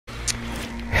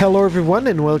Hello everyone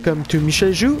and welcome to Michel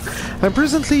Joux. I'm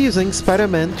presently using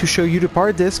Spider-Man to show you the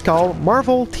power disc called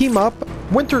Marvel Team Up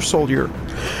Winter Soldier.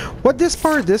 What this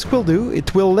power disc will do,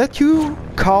 it will let you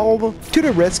call to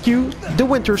the rescue the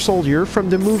Winter Soldier from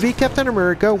the movie Captain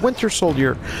America Winter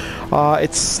Soldier.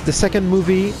 It's the second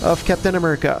movie of Captain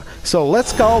America. So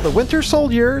let's call the Winter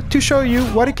Soldier to show you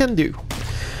what it can do.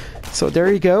 So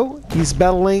there you go. He's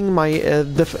battling my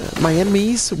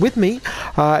enemies with me.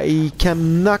 He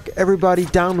can knock everybody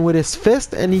down with his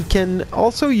fist, and he can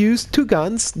also use two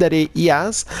guns that he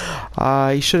has.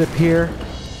 He should appear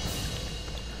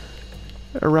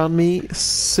around me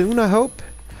soon, I hope.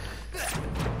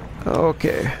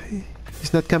 Okay.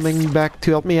 He's not coming back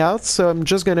to help me out, so I'm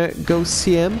just gonna go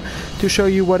see him to show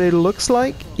you what it looks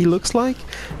like.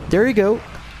 There you go.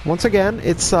 Once again,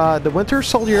 it's the Winter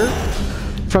Soldier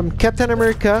from Captain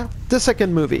America, the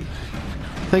second movie.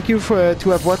 Thank you to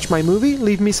have watched my movie.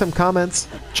 Leave me some comments.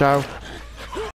 Ciao.